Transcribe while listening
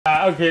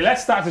Okay,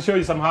 let's start to show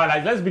you some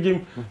highlights. Let's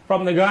begin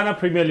from the Ghana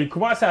Premier League.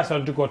 Kumasi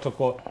Asante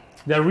Kotoko,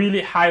 they're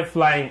really high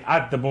flying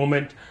at the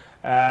moment.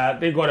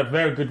 They got a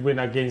very good win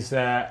against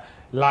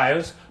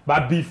Lions.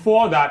 But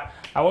before that,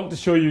 I want to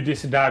show you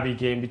this derby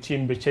game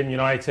between Bechem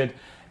United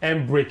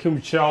and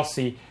Brecum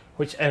Chelsea,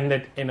 which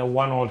ended in a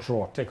 1-1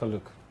 draw. Take a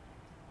look.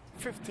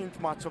 15th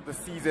match of the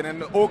season,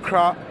 and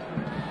Okra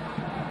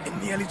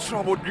nearly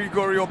troubled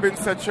Grigori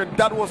Obinsechen.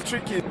 That was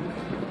tricky.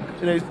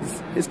 You know,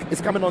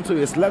 it's coming onto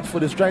his left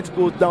foot. He's trying to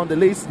go down the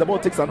lace. The ball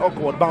takes an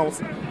awkward bounce.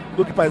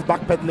 Goalkeeper is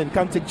backpedaling,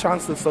 can't take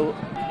chances. So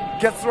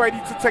gets ready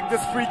to take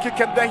this free kick,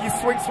 and then he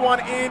swings one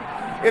in.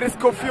 It is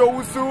Kofi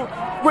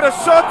Owusu with a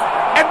shot,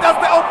 and that's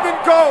the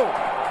opening goal.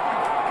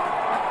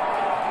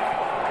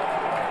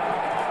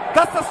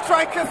 That's the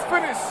striker's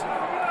finish.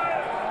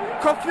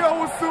 Kofi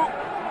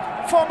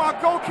Owusu, former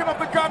goalkeeper of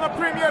the Ghana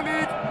Premier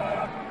League.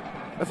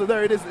 And so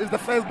there it is. It's the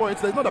first ball.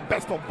 It's not the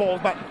best of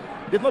balls, but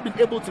they've not been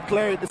able to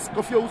clear it. It's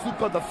Kofi Owusu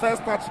got the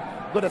first touch,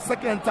 got the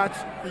second touch.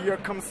 Here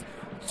comes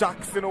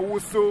Jackson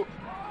Owusu.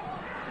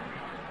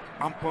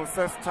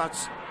 Amponse's touch.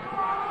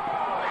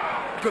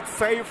 Good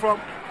save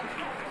from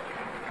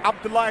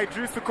Abdullah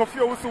Idrisu. Kofi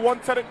Owusu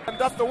wanted it, and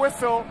that's the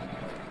whistle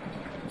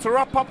to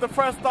wrap up the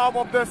first half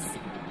of this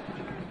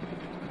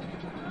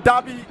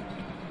derby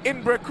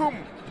in Brecum.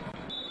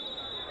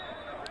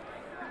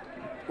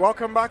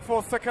 Welcome back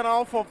for second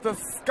half of the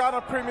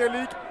Ghana Premier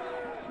League.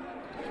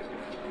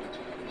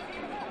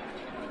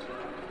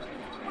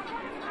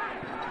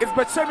 It's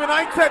Bechem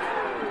United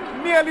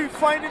nearly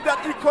finding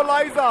that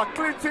equalizer.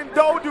 Clinton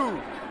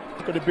Daudu.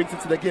 Look at he brings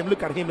into the game.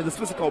 Look at him in his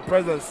physical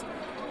presence.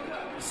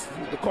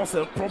 The cause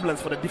of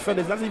problems for the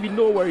defenders. Doesn't even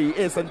know where he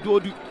is. And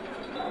Daudu.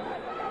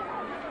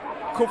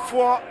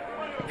 Kofua.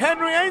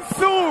 Henry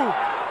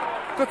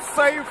Ensu. Good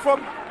save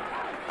from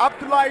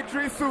Abdullah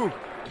Idrisu.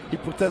 He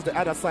protests the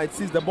other side,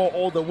 sees the ball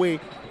all the way.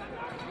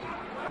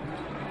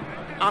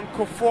 And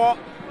Kofua.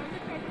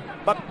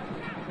 But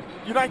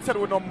United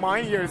will not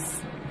mind.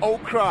 Here's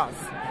Okras.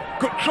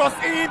 Good cross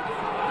in.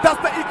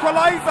 That's the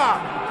equalizer.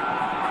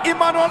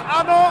 Emmanuel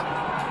Ano.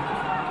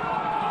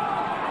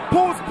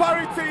 Pulls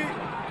parity.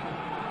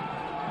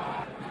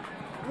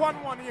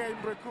 1-1 here in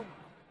Brecum.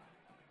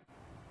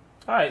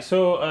 All right,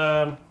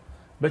 so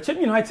Bechem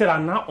United are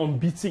now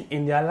unbeaten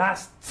in their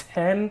last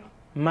 10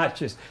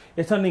 matches.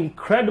 It's an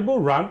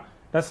incredible run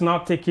that's now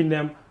taking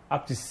them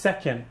up to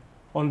second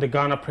on the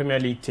Ghana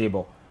Premier League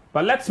table.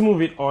 But let's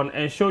move it on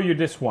and show you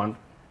this one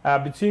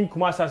between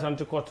Kumasi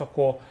Asante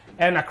Kotoko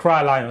and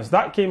Accra Lions.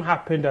 That game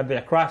happened at the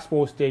Accra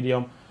Sports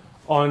Stadium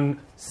on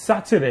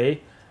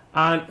Saturday,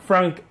 and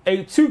Frank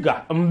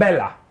Etuga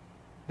Mbella,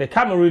 the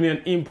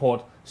Cameroonian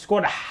import,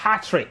 scored a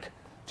hat-trick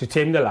to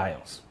tame the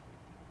Lions.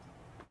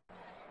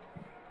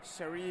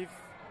 Sharif,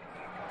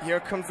 here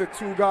comes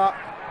Etuga.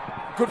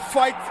 Good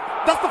fight.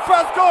 That's the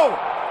first goal.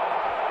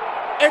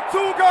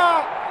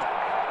 Etuga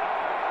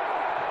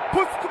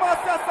puts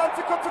Kumasi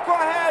Asante Kotoko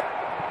ahead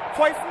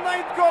for his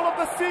 9th goal of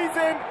the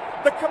season.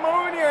 The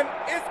Cameroonian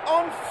is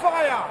on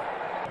fire.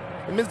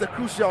 He missed the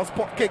crucial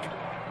spot kick.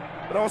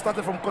 It all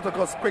started from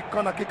Kotoko's quick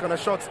corner kick on a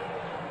shot.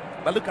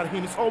 But look at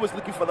him. He's always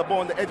looking for the ball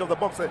on the edge of the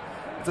box.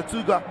 It's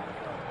Etuga.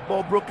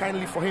 Ball broke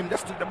kindly for him.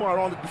 Just took the ball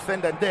around the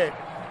defender there.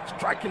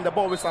 Striking the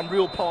ball with some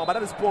real power. But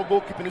that is poor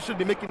goalkeeping. He should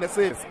be making the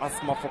save.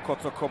 Asma for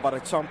Kotoko, but the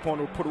champion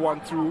will put one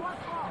through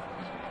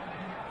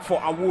for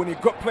Awuni.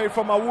 Good play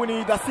from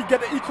Awuni. Does he get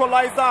the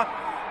equalizer?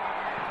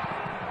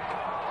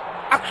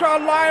 Accra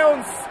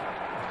Lions.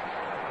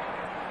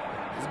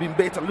 It's been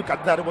better. Look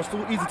at that. It was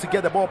too easy to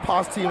get the ball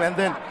past him. And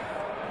then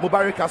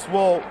Mubarak as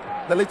well.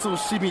 The little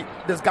shimmy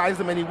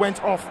disguised him and he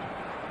went off.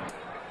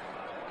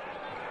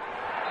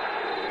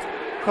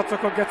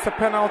 Kotoko gets a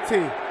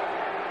penalty.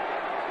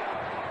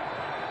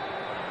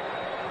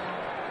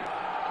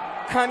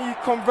 Can he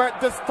convert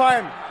this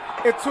time?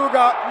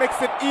 Etuga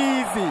makes it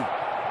easy.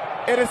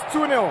 It is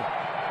 2-0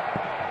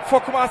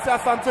 for Kumasi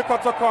Asante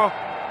Kotoko.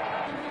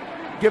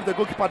 Give the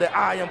goalkeeper the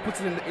eye and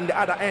puts it in the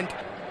other end.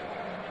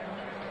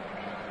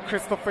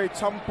 Christopher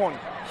Champon.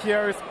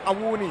 Here is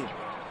Awuni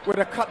with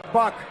a cut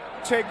back.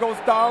 Che goes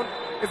down.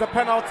 Is a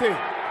penalty.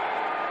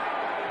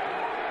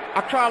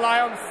 Accra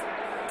Lions.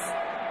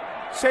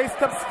 Che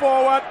steps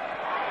forward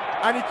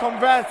and he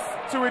converts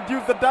to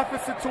reduce the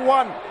deficit to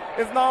 1.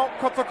 It's now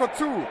Kotoko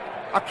 2.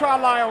 Accra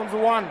Lions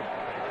 1.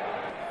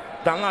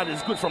 Danlad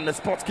is good from the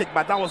spot kick,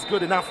 but that was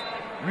good enough.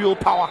 Real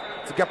power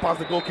to get past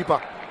the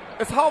goalkeeper.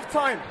 It's half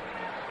time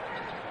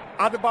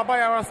at the Baba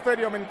Yara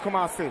Stadium in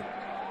Kumasi.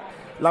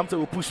 Lamte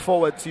will push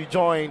forward to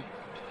join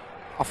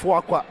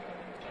Afuakwa.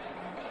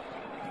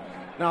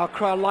 Now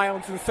Accra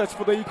Lions in search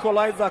for the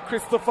equalizer.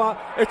 Christopher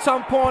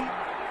Echampon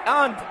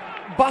and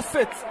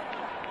Bassett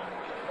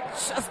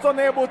just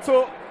unable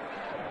to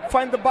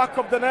find the back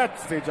of the net.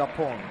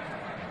 Sejapon.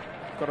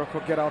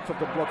 Kotoko get out of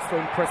the block so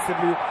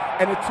impressively,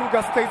 and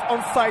Etuga stays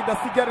onside. Does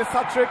he get his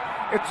hat-trick?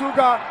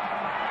 Etuga,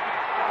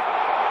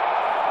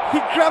 he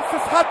grabs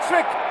his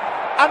hat-trick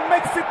and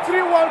makes it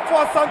 3-1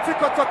 for Asante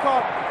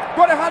Kotoko.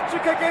 Got a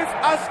hat-trick against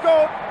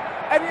Ashko,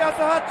 and he has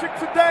a hat-trick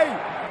today.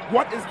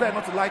 What is there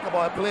not to like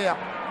about a player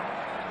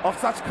of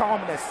such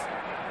calmness,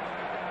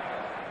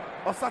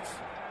 of such...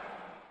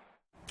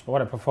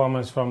 What a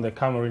performance from the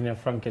Cameroonian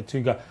Frank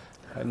Kotoko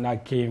in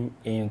that game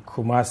in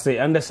Kumasi.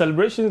 And the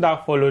celebrations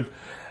that followed,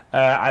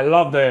 I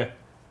love the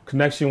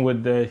connection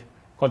with the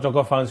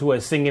Kotoko fans who were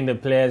singing the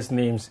players'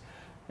 names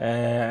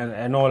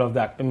and all of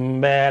that.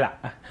 Mbela,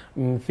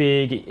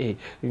 Mfigi,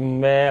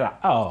 Mbela.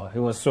 Oh, it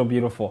was so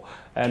beautiful.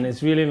 And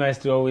it's really nice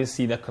to always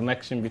see the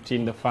connection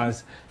between the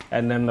fans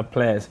and then the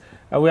players.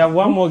 We have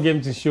one more game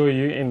to show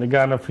you in the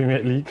Ghana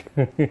Premier League.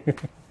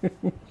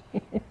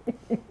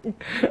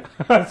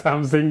 As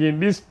I'm singing,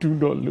 these two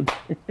don't look.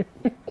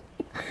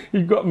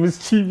 You got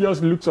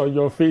mischievous looks on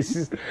your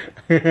faces.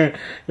 You're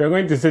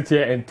going to sit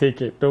here and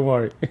take it. Don't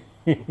worry.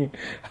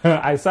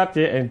 I sat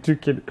here and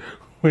took it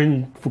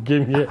when you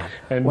came here.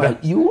 And well,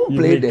 you won't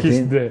play the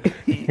thing.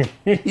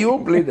 You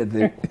won't play the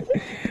thing.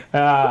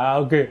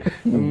 Okay.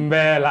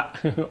 Mbela,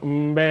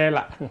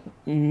 Mbela,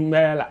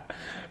 Mbela,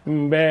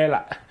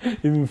 Mbela,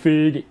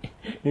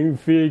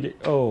 Infigi.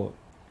 Oh,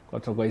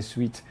 Kotoko is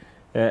sweet.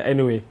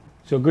 Anyway,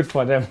 so good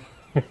for them.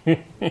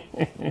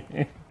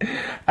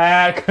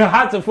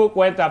 Hearts of Oak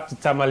went up to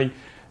Tamale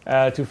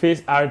to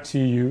face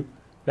RTU.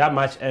 That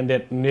match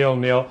ended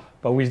 0-0,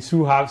 but we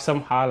do have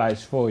some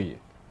highlights for you.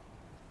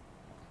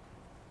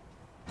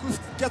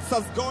 Gets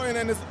us going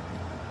and is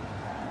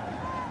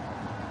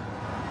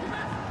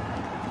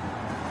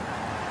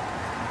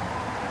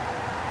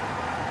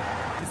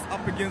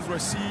up against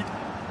Rashid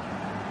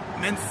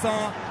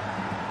Mensah.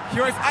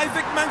 Here is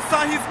Isaac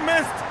Mensah. He's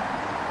missed.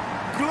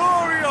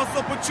 Glorious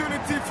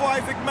opportunity for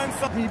Isaac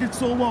Mensah. He did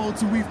so well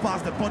to weave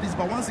past the bodies,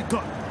 but once he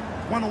got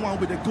one-on-one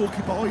with the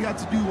goalkeeper, all he had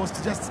to do was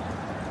to just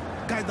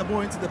guide the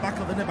ball into the back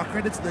of the net. But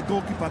credit to the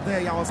goalkeeper there,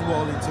 he was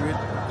well into it,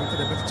 into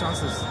the better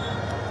chances.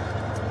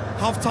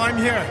 Half time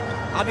here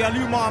at the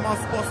Aliu Mahama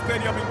Sports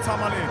Stadium in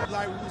Tamale.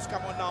 Lai Wu's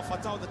come on now.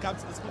 Fatal, the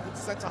captain, is moving to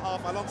centre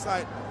half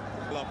alongside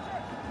Club.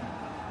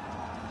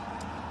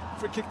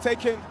 Free kick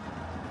taken.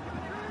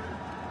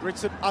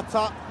 Richard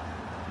Atta.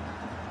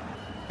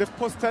 They've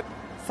posted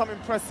some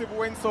impressive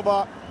wins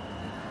over.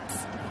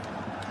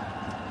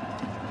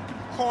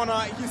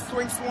 Corner, he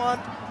swings one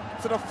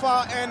to the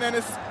far end and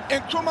it's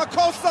Nkrumah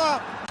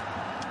Kosa.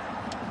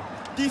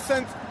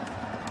 Decent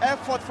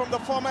effort from the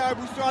former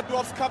Abuja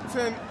Dwarfs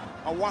captain.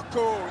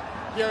 Awako,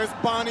 here is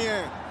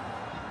Barnier.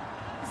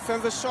 He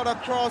sends a shot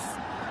across.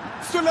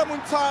 Sule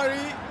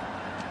Muntari,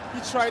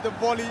 he tried the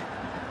volley.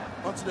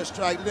 Onto the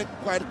strike, didn't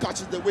quite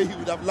catch it the way he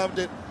would have loved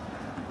it.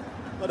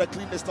 Not the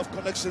cleanest of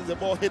connections, the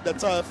ball hit the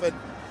turf and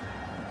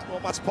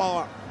not much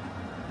power.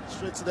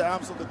 Straight to the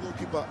arms of the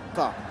goalkeeper.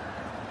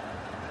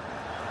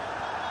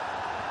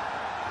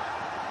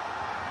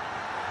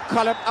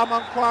 Caleb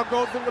Amankwa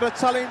goes in with a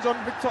challenge on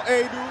Victor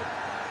Edu.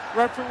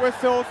 Referee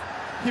whistles,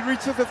 he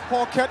reaches his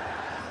pocket.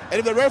 And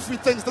if the referee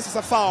thinks this is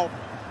a foul,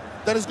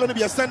 then it's going to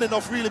be a sending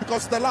off really,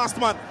 because the last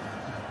man,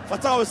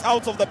 Fatal, is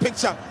out of the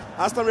picture.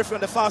 Aston referee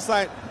on the far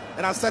side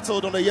and has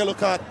settled on a yellow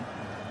card,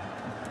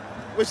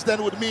 which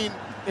then would mean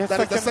that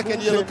it's the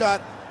second yellow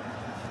card.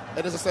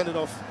 It is a sending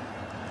off.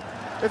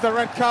 It's a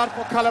red card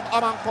for Caleb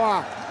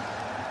Amankwa.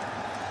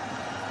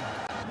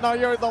 Now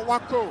here is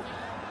Awako.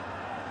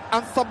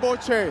 And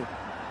Saboche.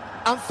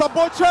 And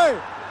Saboche!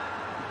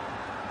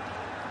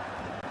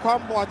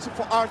 Kwamboachi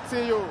for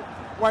RTU.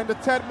 We're in the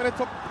 10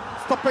 minutes of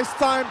stoppage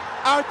time.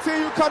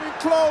 RTU coming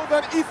close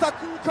and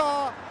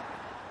Isakuka.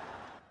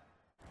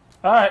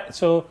 All right,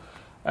 so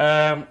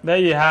there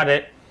you had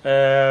it.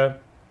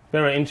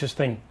 Very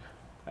interesting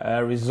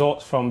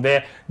results from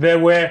there. There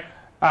were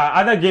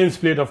other games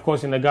played, of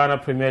course, in the Ghana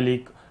Premier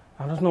League.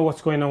 I don't know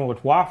what's going on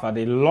with Wafa.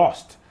 They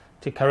lost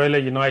to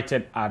Karela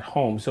United at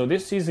home. So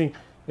this season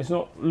is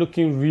not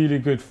looking really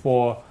good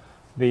for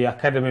the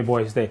Academy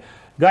boys there.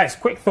 Guys,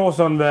 quick thoughts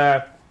on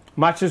the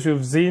matches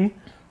we've seen.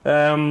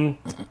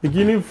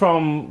 Beginning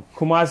from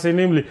Kumasi,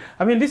 namely,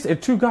 I mean, this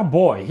Etuga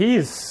boy, he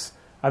is,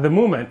 at the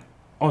moment,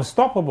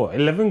 unstoppable.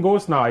 11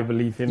 goals now, I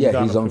believe. In yeah,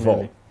 Ghana he's on Premier form.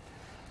 League.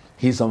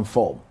 He's on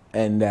form.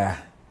 And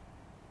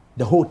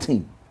the whole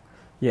team,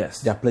 yes,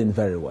 they're playing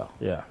very well.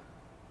 Yeah.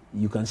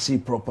 You can see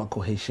proper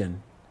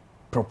cohesion,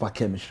 proper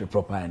chemistry,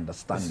 proper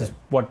understanding. This is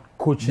what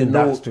coaching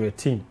does to a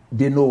team.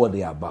 They know what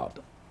they're about.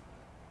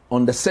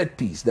 On the set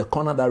piece, the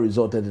corner that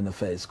resulted in the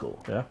first goal,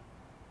 Yeah.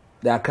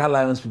 the Accra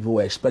Lions people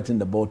were expecting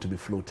the ball to be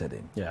floated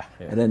in. Yeah.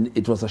 And then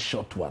it was a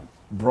short one,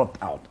 brought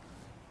out.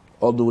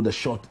 Although the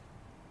shot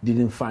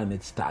didn't find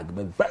its tag,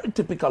 but very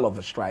typical of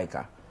a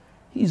striker.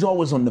 He's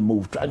always on the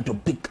move, trying to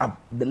pick up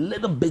the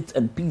little bits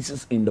and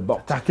pieces in the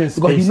box. Attacking because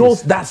spaces. he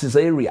knows that's his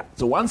area.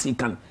 So once he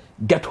can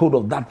get hold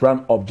of that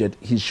round object,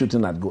 he's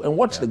shooting at goal. And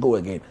watch the goal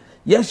again.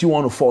 Yes, you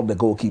want to fault the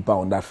goalkeeper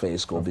on that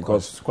first goal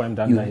because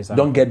you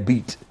don't get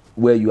beat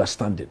where you are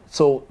standing.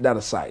 So that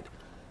aside,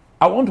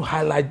 I want to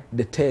highlight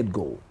the third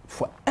goal.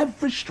 For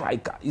every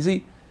striker, you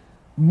see,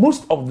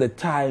 most of the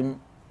time,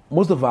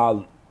 most of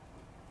our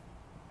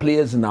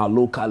players in our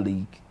local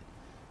league,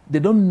 they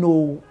don't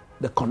know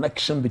the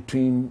connection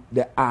between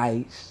the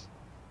eyes,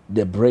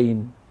 the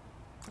brain,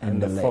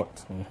 and the leg.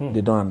 Mm-hmm.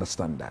 They don't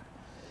understand that.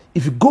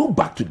 If you go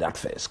back to that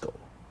first goal,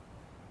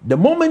 the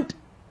moment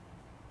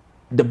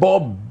the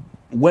ball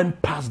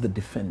went past the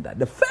defender.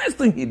 The first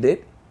thing he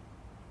did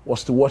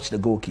was to watch the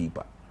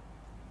goalkeeper.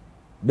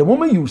 The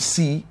moment you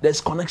see, there's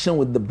connection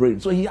with the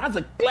brain. So he has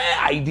a clear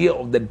idea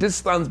of the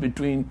distance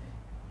between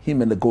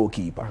him and the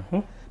goalkeeper.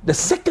 The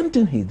second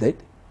thing he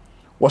did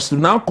was to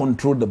now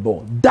control the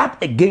ball.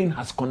 That again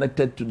has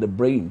connected to the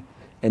brain,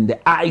 and the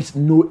eyes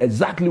know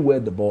exactly where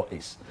the ball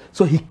is.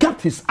 So he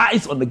kept his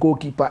eyes on the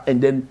goalkeeper and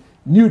then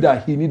knew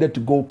that he needed to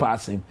go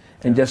past him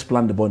and just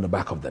plant the ball in the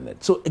back of the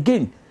net. So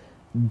again,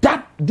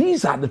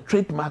 these are the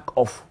trademark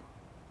of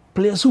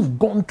players who've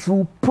gone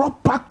through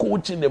proper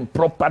coaching and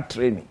proper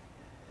training.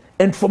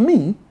 And for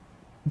me,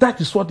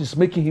 that is what is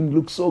making him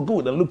look so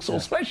good and look so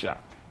special.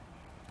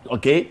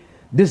 Okay?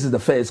 This is the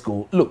first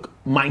goal. Look,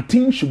 my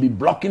team should be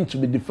blocking, should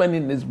be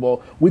defending this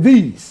ball with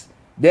ease.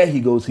 There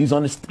he goes. He's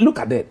on his... Look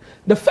at that.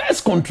 The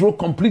first control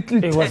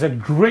completely... It was a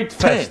great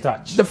first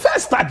touch. The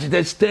first touch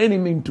that's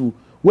turning him into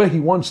where he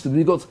wants to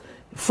be. Because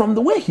from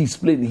the way he's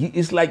playing, he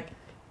is like...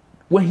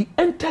 When he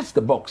enters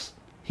the box,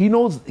 he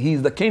knows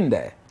he's the king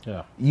there.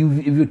 Yeah.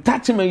 If you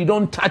touch him and you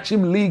don't touch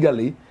him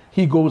legally,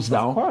 he goes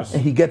down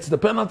and he gets the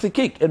penalty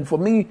kick. And for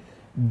me,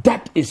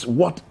 that is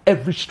what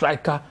every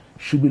striker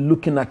should be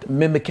looking at,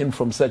 mimicking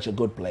from such a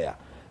good player.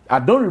 I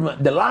don't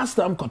remember the last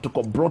time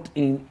Kotoko brought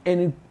in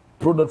any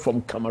product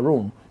from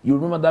Cameroon. You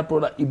remember that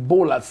product,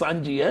 Ebola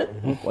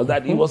Sanji, was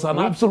that it was an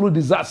absolute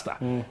disaster.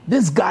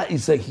 This guy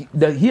is he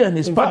and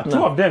his partner.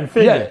 Two of them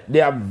failed. Yeah, they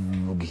are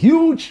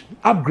huge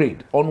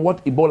upgrade on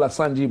what Ebola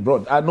Sanji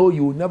brought. I know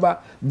you never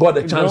got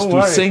a chance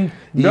to sing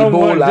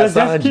Ebola Sanji.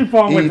 Just keep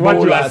on with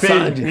what you are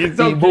saying.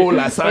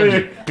 Ebola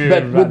Sanji.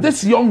 But with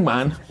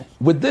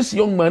this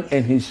young man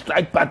and his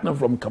strike partner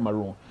from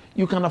Cameroon,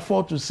 you can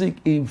afford to sing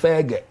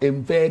Infege.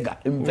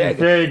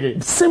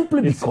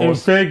 Simply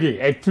because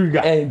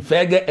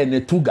Infege and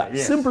Etuga.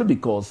 Yes. Simply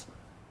because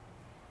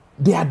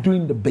they are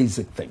doing the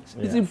basic things.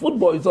 Yeah. You see,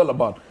 football is all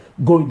about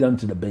going down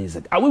to the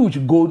basic. I wish we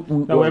should go.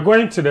 We're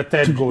going to the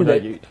third goal.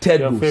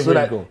 So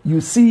that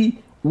you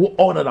see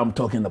all that I'm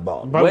talking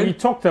about. But we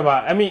talked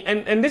about, I mean,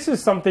 and this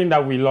is something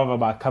that we love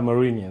about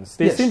Cameroonians.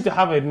 They seem to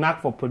have a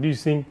knack for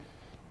producing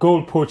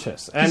goal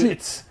poachers. And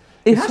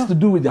it has to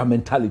do with their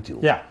mentality.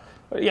 Yeah.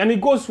 And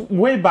it goes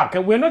way back.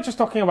 And we're not just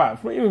talking about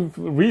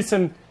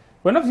recent...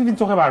 We're not even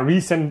talking about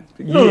recent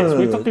years.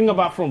 We're talking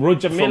about from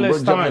Roger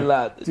Miller's time.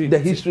 The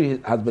history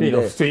has been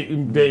there.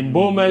 The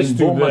Mbomas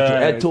to the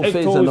Eto'os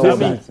and all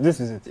that. This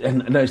is it.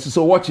 And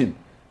so watching.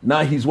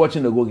 Now he's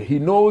watching the goal. He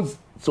knows.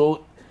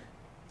 So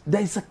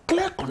there is a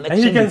clear connection.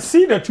 And he can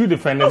see the two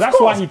defenders.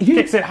 That's why he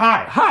kicks it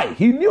high. High.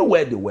 He knew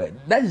where they were.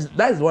 That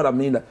is what I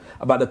mean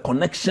about the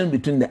connection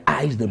between the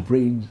eyes, the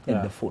brain,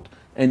 and the foot.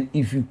 And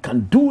if you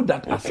can do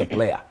that as a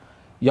player,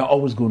 you're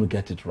always going to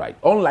get it right.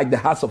 Unlike the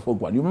Hearts of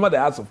Oak one. You remember the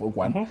Hearts of Oak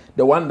one?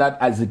 The one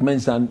that Isaac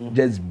mentioned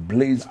just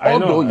blazed. I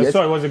know. Yes,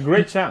 so it was a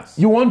great chance.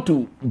 You want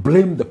to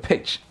blame the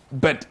pitch.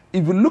 But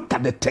if you look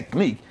at the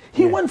technique,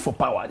 he went for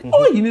power.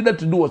 All he needed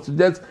to do was to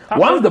just,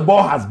 once the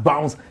ball has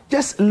bounced,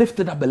 just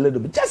lift it up a little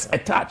bit. Just a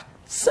touch.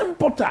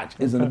 Simple touch,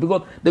 isn't it?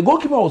 Because the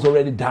goalkeeper was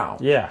already down.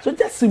 Yeah. So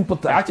just simple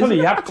touch. Actually,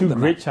 he had two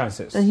great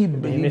chances. And he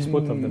missed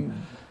both of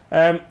them.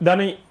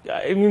 Danny,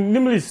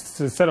 Nimli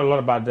said a lot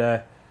about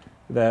the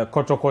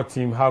Kotoko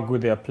team, how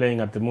good they are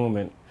playing at the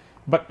moment.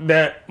 But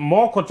the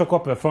more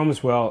Kotoko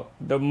performs well,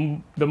 the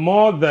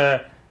more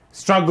the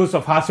struggles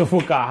of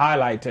Hasselhoff are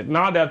highlighted.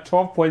 Now they're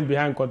 12 points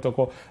behind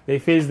Kotoko. They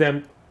face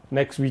them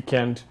next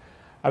weekend.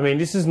 I mean,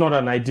 this is not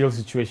an ideal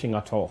situation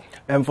at all.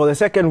 And for the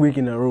second week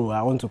in a row,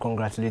 I want to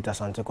congratulate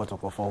Asante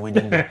Kotoko for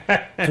winning the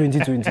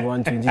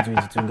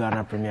 2021-2022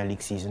 Ghana Premier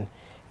League season.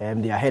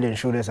 They are head and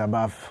shoulders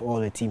above all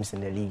the teams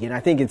in the league. And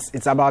I think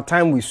it's about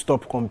time we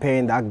stop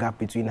comparing that gap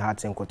between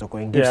Hearts and Kotoko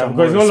and give some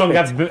more respect.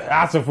 Because no longer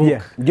Hearts of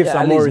Oak. Give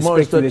some more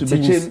respect to the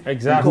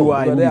teams who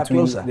are in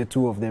between the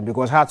two of them.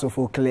 Because Hearts of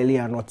Oak clearly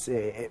are not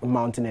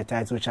mounting a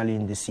title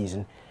challenge this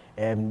season.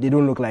 They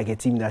don't look like a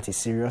team that is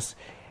serious.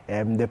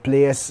 The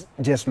players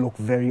just look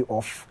very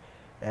off.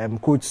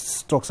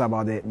 Coach talks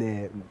about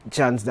the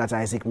chance that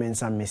Isaac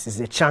Mensah misses,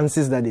 the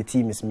chances that the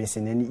team is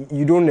missing, and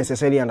you don't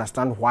necessarily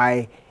understand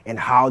why and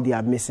how they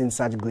are missing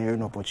such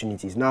glaring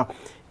opportunities. Now,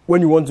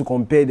 when you want to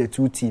compare the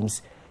two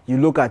teams, you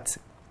look at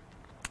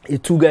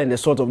Etuga and the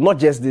sort of, not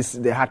just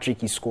the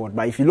hat-trick he scored,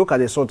 but if you look at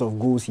the sort of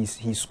goals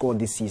he scored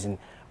this season,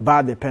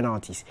 bar the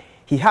penalties,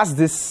 he has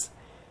this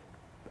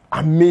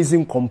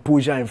amazing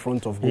composure in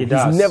front of goal.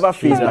 He's never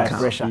faced by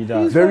pressure.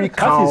 Very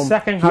calm.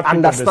 He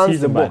understands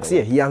the box.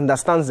 Yeah, he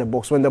understands the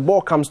box. When the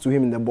ball comes to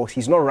him in the box,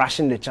 he's not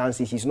rushing the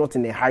chances. He's not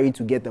in a hurry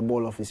to get the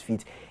ball off his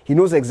feet. He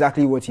knows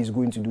exactly what he's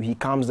going to do. He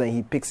comes and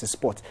he picks a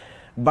spot.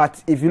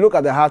 But if you look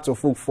at the Hearts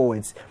of Oak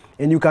forwards,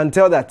 and you can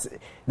tell that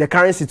the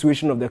current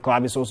situation of the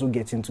club is also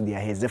getting to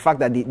their heads. The fact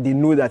that they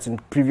know that in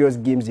previous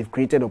games they've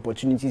created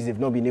opportunities, they've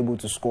not been able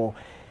to score.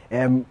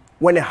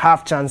 When a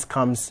half chance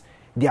comes,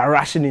 they are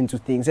rushing into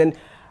things. And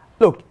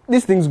look,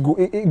 these things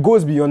it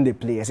goes beyond the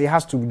players. It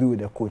has to do with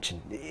the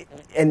coaching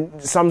and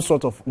some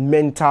sort of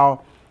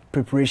mental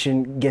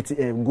preparation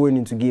going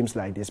into games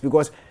like this.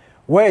 Because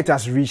where it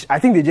has reached, I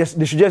think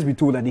they should just be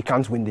told that they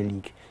can't win the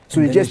league. So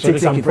it just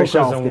takes some pressure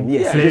off them.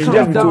 Yes,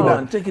 just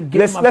down, take it game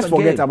let's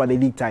forget about the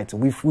league title.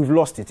 We've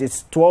lost it.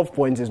 It's 12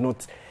 points. Is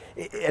not,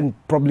 and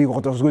probably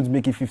Kotoko's going to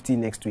make it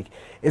 15 next week.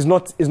 It's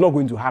not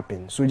going to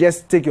happen. So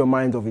just take your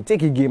mind off it.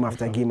 Take it game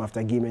after game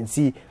after game and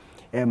see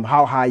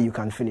how high you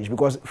can finish.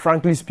 Because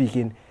frankly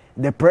speaking,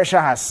 the pressure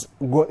has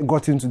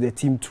got into the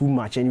team too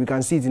much, and you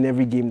can see it in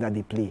every game that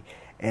they play.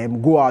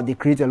 Go out, they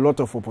create a lot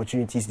of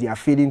opportunities. They are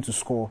failing to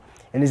score,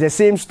 and it's the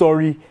same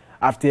story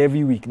after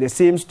every week. The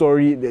same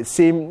story,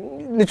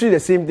 literally the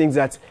same things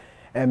that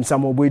Sam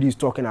Obwedi is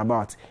talking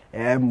about.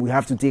 We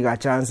have to take our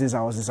chances.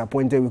 I was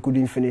disappointed we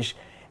couldn't finish.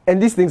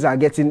 And these things are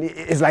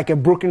it's like a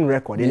broken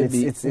record.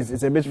 Maybe, it's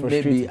a bit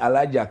frustrating. Maybe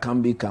Elijah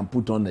Kambi can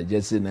put on the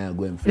jersey now and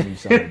go and finish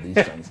some of these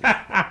chances.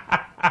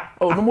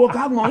 Oh, no more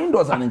come on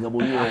indoors and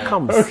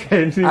comes.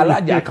 Okay,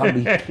 Elijah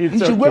Kambi. He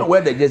should go and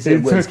wear the jersey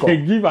and go and score.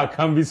 Give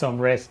Kambi some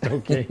rest,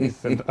 okay?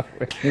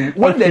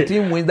 When the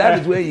team wins,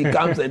 that is where he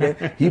comes and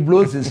then he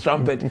blows his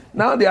trumpet.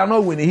 Now they are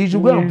not winning. He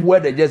should go and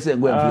wear the jersey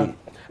and go and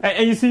play.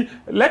 And you see,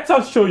 let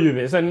us show you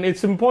this, and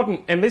it's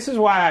important, and this is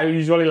why I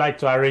usually like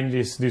to arrange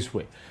this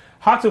way.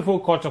 Hartlepool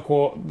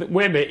Kotoko,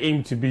 where they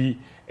aim to be,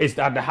 is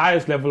at the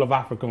highest level of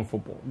African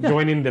football,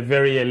 joining the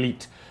very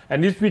elite.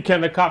 And this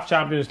weekend, the CAF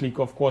Champions League,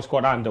 of course,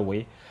 got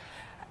underway.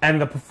 And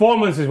the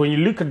performances, when you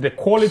look at the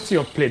quality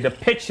of play, the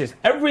pitches,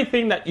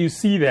 everything that you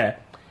see there,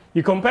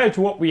 you compare it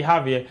to what we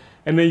have here,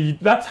 and then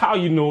that's how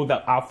you know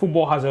that our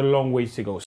football has a long way to go.